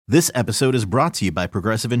This episode is brought to you by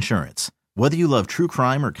Progressive Insurance. Whether you love true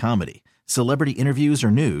crime or comedy, celebrity interviews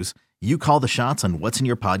or news, you call the shots on what's in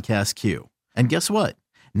your podcast queue. And guess what?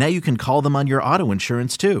 Now you can call them on your auto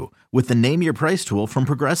insurance too with the Name Your Price tool from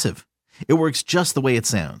Progressive. It works just the way it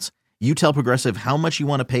sounds. You tell Progressive how much you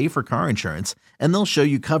want to pay for car insurance, and they'll show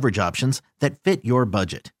you coverage options that fit your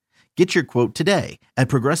budget. Get your quote today at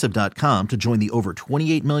Progressive.com to join the over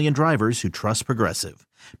 28 million drivers who trust Progressive.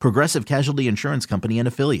 Progressive Casualty Insurance Company and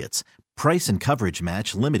Affiliates. Price and coverage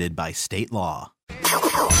match limited by state law.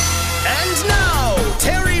 And now,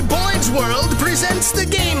 Terry Boyd's World presents the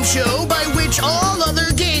game show by which all other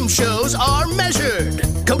game shows are measured.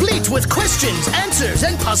 Complete with questions, answers,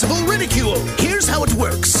 and possible ridicule. Here's how it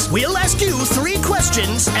works. We'll ask you 3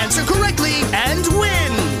 questions, answer correctly, and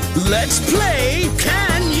win. Let's play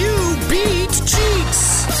Can You Beat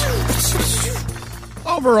Cheats?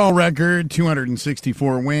 Overall record,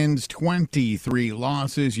 264 wins, 23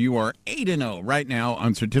 losses. You are 8-0 right now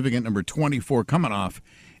on certificate number 24, coming off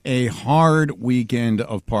a hard weekend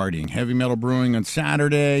of partying. Heavy Metal Brewing on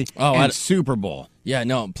Saturday and Super Bowl. Yeah,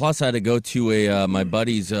 no, plus I had to go to my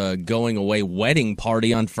buddy's going away wedding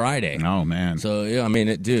party on Friday. Oh, man. So, yeah, I mean,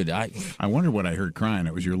 I wonder what I heard crying.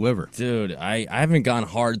 It was your liver. Dude, I haven't gone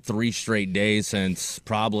hard 3 straight days since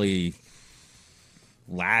probably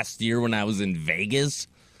last year when I was in Vegas.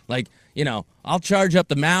 Like, you know, I'll charge up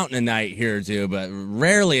the mountain a night here or two, but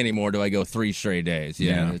rarely anymore do I go 3 straight days.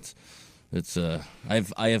 Yeah. I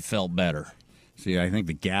have felt better. See, I think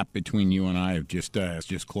the gap between you and I have just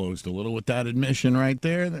closed a little with that admission right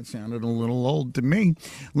there. That sounded a little old to me.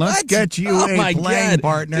 Let's get you a playing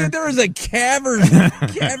partner. Dude, there was a cavern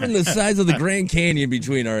the size of the Grand Canyon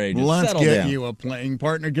between our ages. Let's get you a playing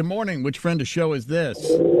partner. Good morning. Which friend of show is this?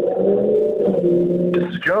 This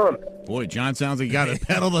is John. Boy, John sounds like he got a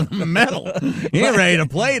pedal to the metal. He ain't ready to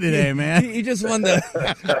play today, man. He just won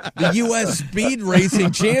the U.S. Speed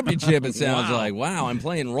Racing Championship, it sounds like. Wow, I'm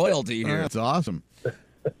playing royalty here. That's awesome.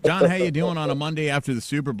 John, how you doing on a Monday after the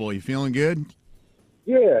Super Bowl? You feeling good?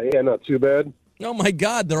 Yeah, not too bad. Oh, my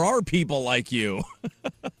God, there are people like you.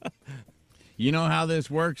 You know how this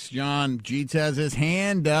works, John. Jeets has his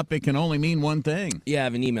hand up. It can only mean one thing. Yeah, I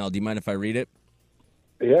have an email. Do you mind if I read it?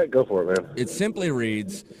 Yeah, go for it, man. It simply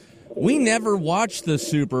reads, "We never watched the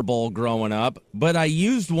Super Bowl growing up, but I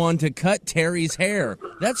used one to cut Terry's hair."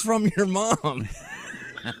 That's from your mom.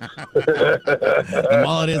 The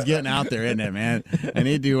mullet is getting out there, isn't it, man? I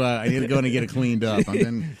need to go in and get it cleaned up.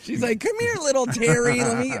 She's like, "Come here, little Terry.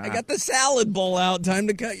 I got the salad bowl out. Time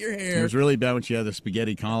to cut your hair." It was really bad when she had the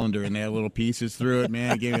spaghetti colander and they had little pieces through it,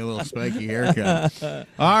 man. It gave me a little spiky haircut.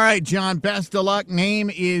 All right, John, best of luck.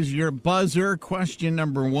 Name is your buzzer. Question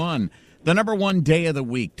number 1. The number 1 day of the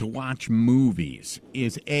week to watch movies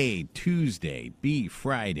is A, Tuesday, B,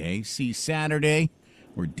 Friday, C, Saturday,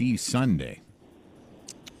 or D, Sunday?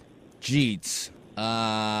 Jeets.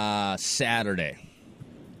 Saturday.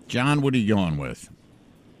 John, what are you going with?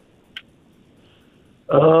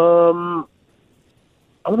 I'm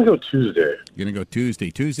going to go Tuesday. You're going to go Tuesday.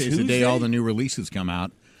 Tuesday's the day all the new releases come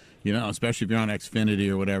out. You know, especially if you're on Xfinity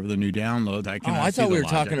or whatever, the new downloads. I thought we were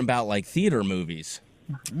talking about, like, theater movies.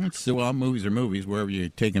 Well, movies are movies. Wherever you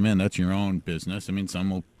take them in, that's your own business. I mean, some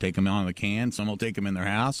will take them out of the can. Some will take them in their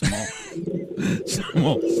house. Some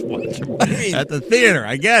will watch them at the theater.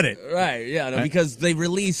 I get it. Right, yeah, no, because they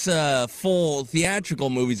release full theatrical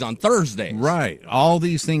movies on Thursday. Right. All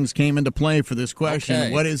these things came into play for this question.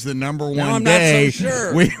 Okay. What is the number 1 I'm day not so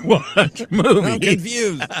sure. we watch movies? I'm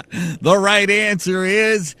confused. The right answer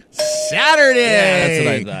is Saturday. Yeah, that's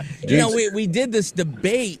what I thought. You know, we did this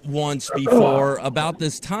debate once before about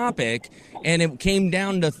this topic, and it came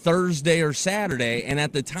down to Thursday or Saturday, and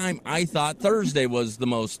at the time I thought Thursday was the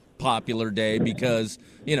most popular day because,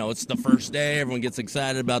 you know, it's the first day, everyone gets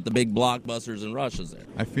excited about the big blockbusters and rushes there.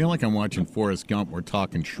 I feel like I'm watching Forrest Gump. We're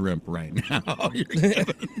talking shrimp right now.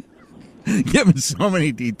 You're giving so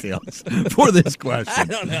many details for this question. I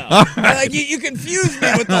don't know. Like, you confused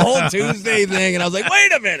me with the whole Tuesday thing, and I was like,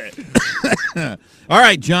 wait a minute. All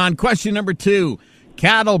right, John, question number 2.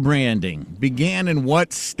 Cattle branding began in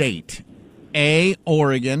what state? A,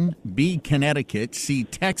 Oregon, B, Connecticut, C,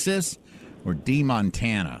 Texas, or D,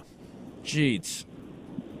 Montana? Jeez.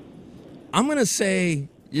 I'm going to say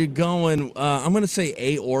you're going, I'm going to say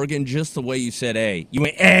A, Oregon, just the way you said A. You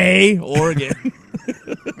went A, Oregon.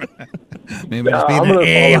 Maybe it's being an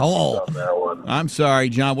a-hole. I'm sorry,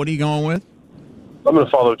 John. What are you going with? I'm going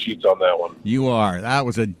to follow Cheats on that one. You are. That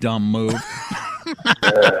was a dumb move.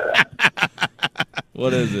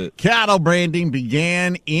 What is it? Cattle branding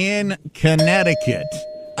began in Connecticut.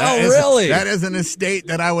 Really? That is an estate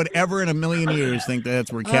that I would ever in a million years think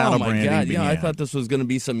that's where cattle branding God. began. Yeah, I thought this was going to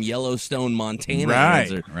be some Yellowstone, Montana.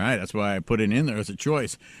 Right. That's why I put it in there as a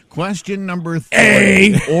choice. Question number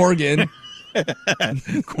 3. Oregon.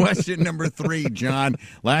 Question number 3, John.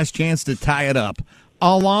 Last chance to tie it up.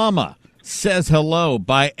 A llama says hello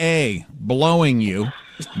by A, blowing you,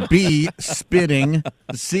 B, spitting,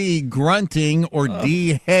 C, grunting, or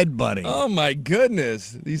D, headbutting. Oh, my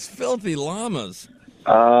goodness. These filthy llamas.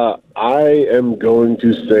 I am going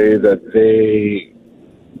to say that they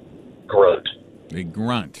grunt. They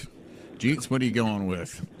grunt. Jeets, what are you going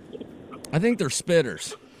with? I think they're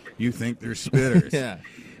spitters. You think they're spitters? Yeah.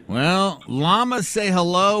 Well, llamas say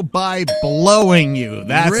hello by blowing you.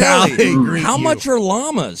 That's really? how they greet How you. much are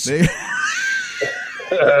llamas? Is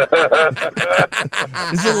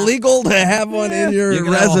it legal to have one in your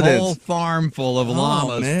you residence? Have a whole farm full of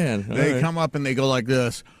llamas. Man. They come up and they go like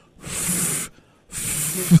this.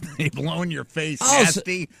 They blow in your face.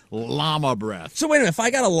 Nasty llama breath. So wait a minute. If I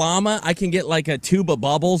got a llama, I can get like a tube of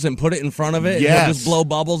bubbles and put it in front of it and it'll just blow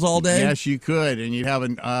bubbles all day? Yes, you could. And you'd have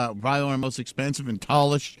probably one of the most expensive and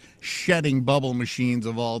tallest shedding bubble machines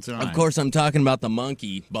of all time. Of course, I'm talking about the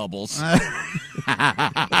monkey bubbles. Now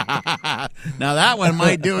that one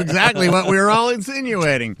might do exactly what we were all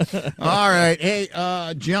insinuating. All right. Hey,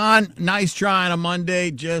 John, nice try on a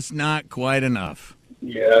Monday, just not quite enough.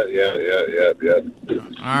 Yeah.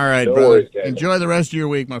 All right, No brother. worries, guys. Enjoy the rest of your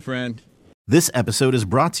week, my friend. This episode is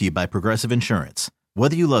brought to you by Progressive Insurance.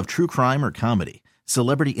 Whether you love true crime or comedy,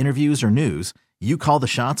 celebrity interviews or news, you call the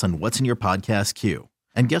shots on what's in your podcast queue.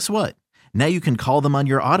 And guess what? Now you can call them on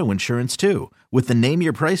your auto insurance too with the Name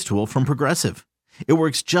Your Price tool from Progressive. It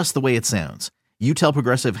works just the way it sounds. You tell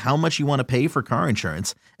Progressive how much you want to pay for car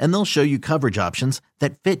insurance, and they'll show you coverage options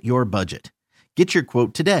that fit your budget. Get your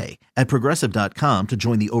quote today at Progressive.com to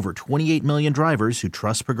join the over 28 million drivers who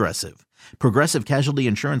trust Progressive. Progressive Casualty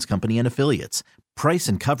Insurance Company and Affiliates. Price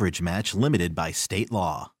and coverage match limited by state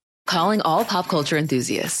law. Calling all pop culture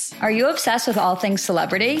enthusiasts. Are you obsessed with all things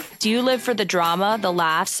celebrity? Do you live for the drama, the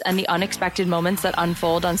laughs, and the unexpected moments that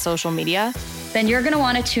unfold on social media? Then you're going to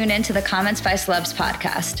want to tune in to the Comments by Celebs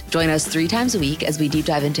podcast. Join us 3 times a week as we deep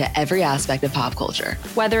dive into every aspect of pop culture.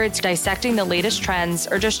 Whether it's dissecting the latest trends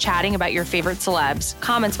or just chatting about your favorite celebs,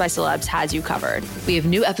 Comments by Celebs has you covered. We have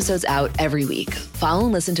new episodes out every week. Follow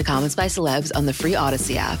and listen to Comments by Celebs on the free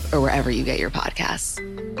Odyssey app or wherever you get your podcasts.